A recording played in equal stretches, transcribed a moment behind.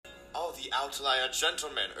the outlier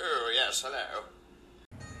gentleman. Oh, yes, hello.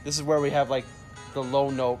 This is where we have, like, the low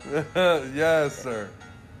note. Yes, sir.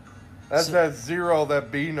 That's that zero,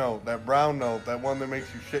 that B note, that brown note, that one that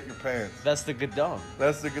makes you shit your pants. That's the gadong.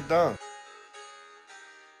 That's the gadong.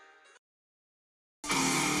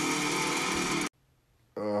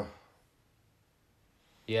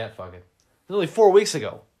 Yeah, fuck it. It was only 4 weeks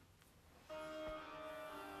ago.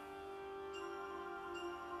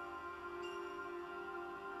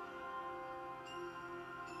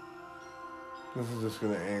 This is just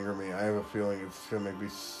gonna anger me. I have a feeling it's gonna make me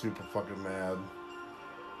super fucking mad.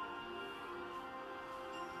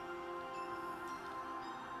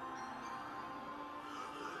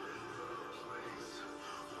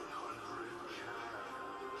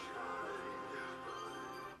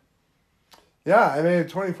 Yeah, I made it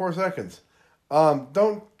 24 seconds.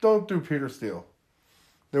 Don't do Peter Steele.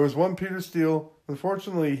 There was one Peter Steele.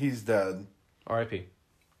 Unfortunately, he's dead. R.I.P.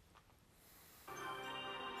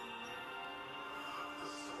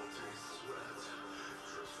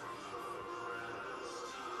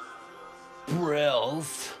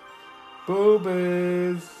 Brills.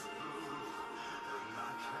 Boobies.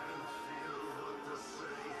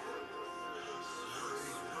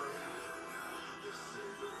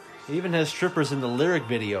 He even has strippers in the lyric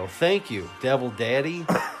video. Thank you, Devil Daddy.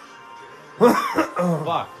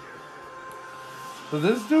 Fuck. Did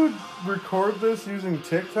this dude record this using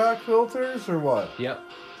TikTok filters or what? Yep.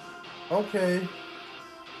 Okay.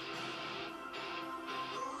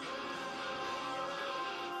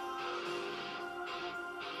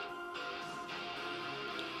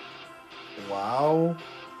 Wow.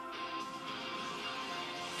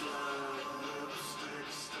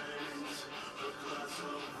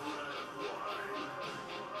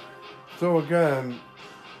 So again,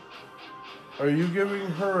 are you giving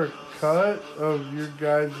her a cut of your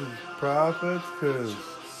guys' profits? Because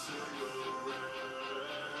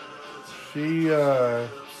she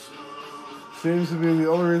seems to be the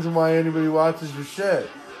only reason why anybody watches your shit.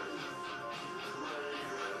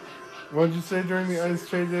 What did you say during the Ice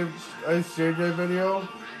JJ video?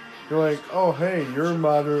 You're like, oh hey, you're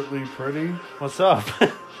moderately pretty. What's up?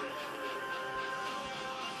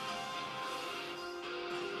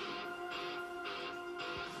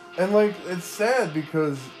 And like, it's sad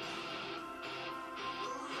because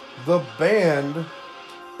the band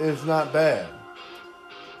is not bad.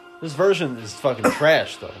 This version is fucking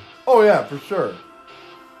trash, though. Oh yeah, for sure.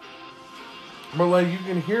 But like, you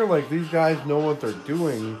can hear like these guys know what they're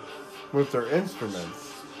doing with their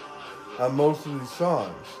instruments on most of these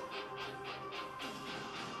songs.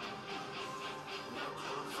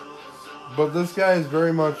 But this guy is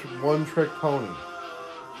very much one-trick pony.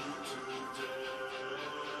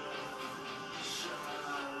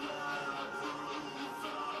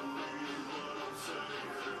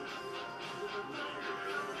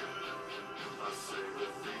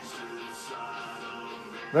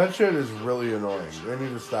 That shit is really annoying. They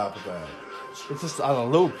need to stop with that. It's just on a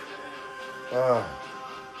loop. I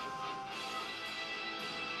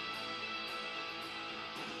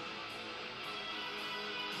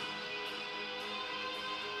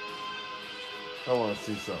want to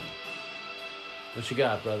see something. What you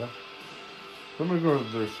got, brother? I'm going to go to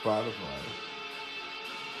their Spotify.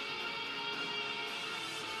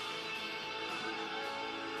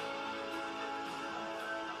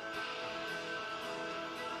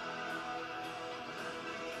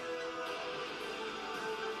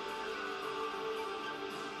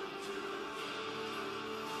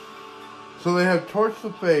 So they have Torch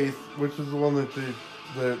the Faith, which is the one that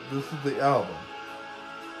this is the album.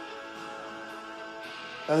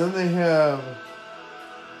 And then they have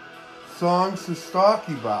Songs to Stalk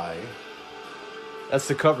You By. That's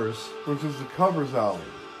the covers. Which is the covers album.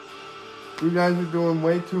 You guys are doing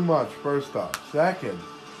way too much, first off. Second,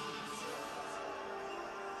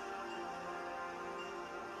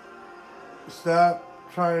 stop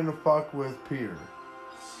trying to fuck with Peter.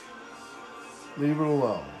 Leave it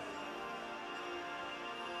alone.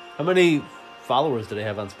 How many followers do they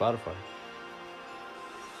have on Spotify?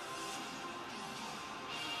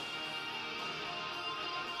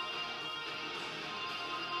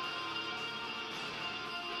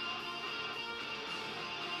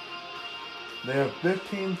 They have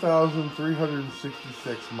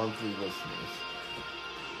 15,366 monthly listeners.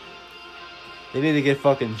 They need to get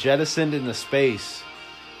fucking jettisoned into space.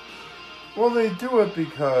 Well, they do it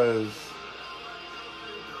because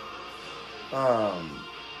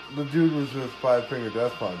the dude was with Five Finger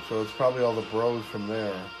Death Punch, so it's probably all the bros from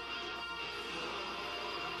there.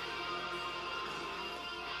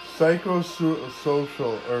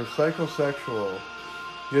 Psychosexual,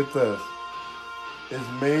 get this. is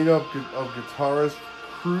made up of guitarist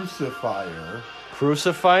Crucifier.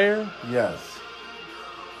 Crucifier? Yes.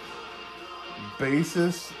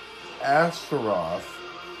 Bassist Astaroth.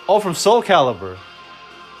 Oh, from Soul Calibur.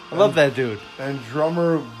 I love that dude. And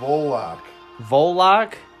drummer Volok.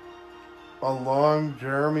 Volok? Along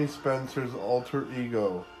Jeremy Spencer's alter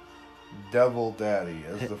ego, Devil Daddy,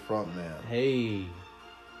 as the front man. Hey.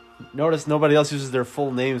 Notice nobody else uses their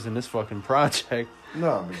full names in this fucking project.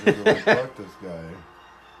 No, because it was fuck this guy.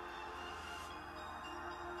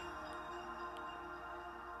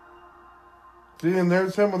 See, and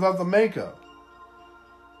there's him without the makeup.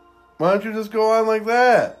 Why don't you just go on like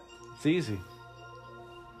that? It's easy.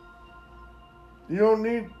 You don't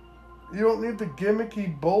need the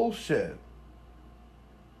gimmicky bullshit.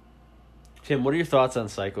 Tim, what are your thoughts on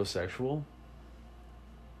Psychosexual?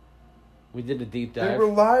 We did a deep dive. It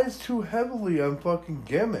relies too heavily on fucking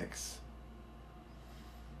gimmicks.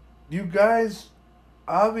 You guys,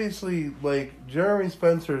 obviously, like, Jeremy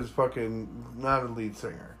Spencer is fucking not a lead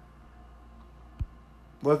singer.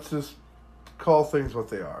 Let's just call things what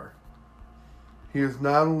they are. He is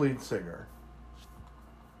not a lead singer.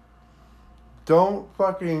 Don't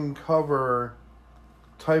fucking cover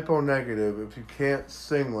Typo Negative if you can't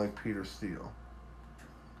sing like Peter Steele.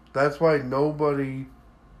 That's why nobody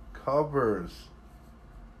covers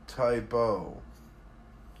Typo.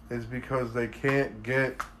 Is because they can't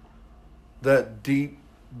get that deep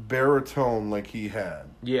baritone like he had.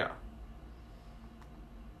 Yeah.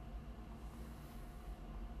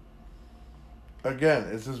 Again,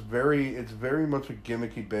 it's very much a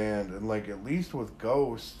gimmicky band, and like at least with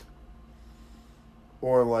Ghost,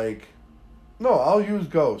 or like, no, I'll use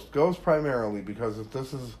Ghost primarily because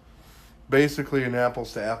this is basically an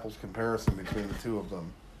apples to apples comparison between the two of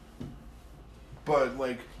them. But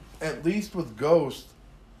like, at least with Ghost,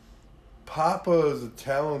 Papa is a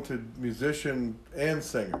talented musician and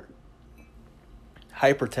singer.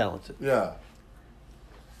 Hyper talented. Yeah.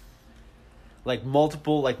 Like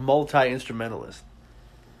multi-instrumentalist.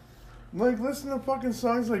 Like, listen to fucking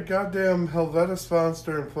songs like goddamn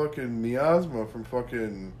Helvetismonster and fucking Miasma from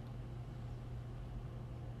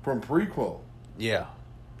Prequel. Yeah.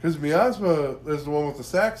 Because Miasma is the one with the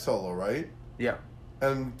sax solo, right? Yeah.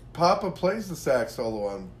 And Papa plays the sax solo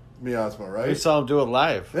on Miasma, right? We saw him do it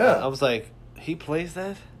live. Yeah. I was like, he plays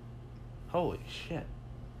that? Holy shit.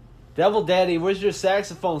 Devil Daddy, where's your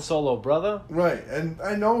saxophone solo, brother? Right, and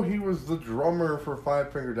I know he was the drummer for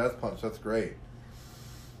Five Finger Death Punch. That's great.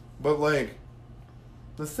 But, like,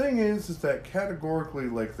 the thing is that categorically,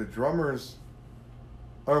 like, the drummers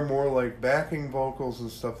are more like backing vocals and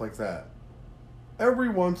stuff like that. Every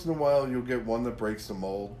once in a while, you'll get one that breaks the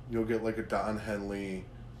mold. You'll get, like, a Don Henley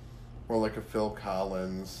or, like, a Phil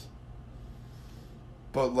Collins.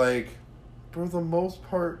 But, like, for the most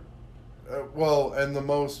part, and the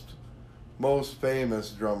most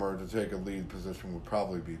famous drummer to take a lead position would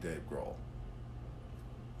probably be Dave Grohl.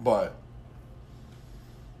 But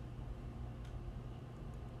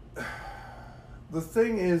the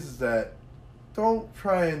thing is that don't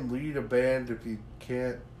try and lead a band if you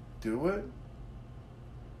can't do it.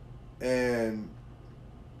 And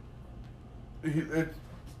he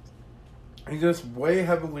just way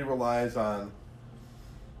heavily relies on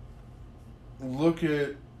look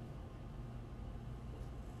at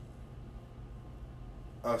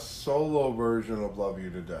a solo version of Love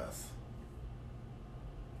You to Death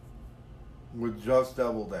with just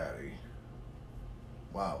Devil Daddy.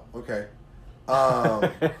 Wow, okay.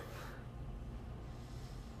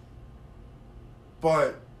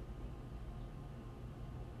 But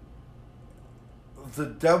the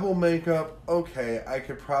devil makeup, okay, I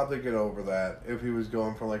could probably get over that if he was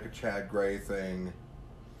going for like a Chad Gray thing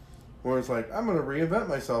where it's like, I'm going to reinvent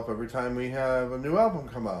myself every time we have a new album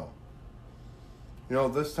come out. You know,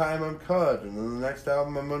 this time I'm Cud, and then the next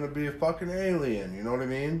album I'm going to be a fucking alien, you know what I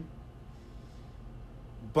mean?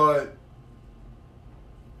 But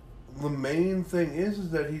the main thing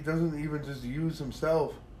is that he doesn't even just use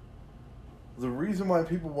himself. The reason why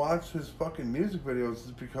people watch his fucking music videos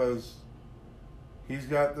is because he's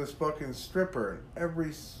got this fucking stripper in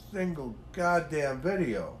every single goddamn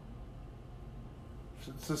video.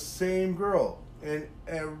 It's the same girl in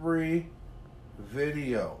every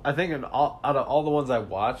video. I think out of all the ones I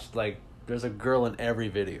watched, like, there's a girl in every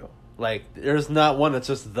video. Like, there's not one that's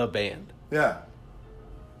just the band. Yeah.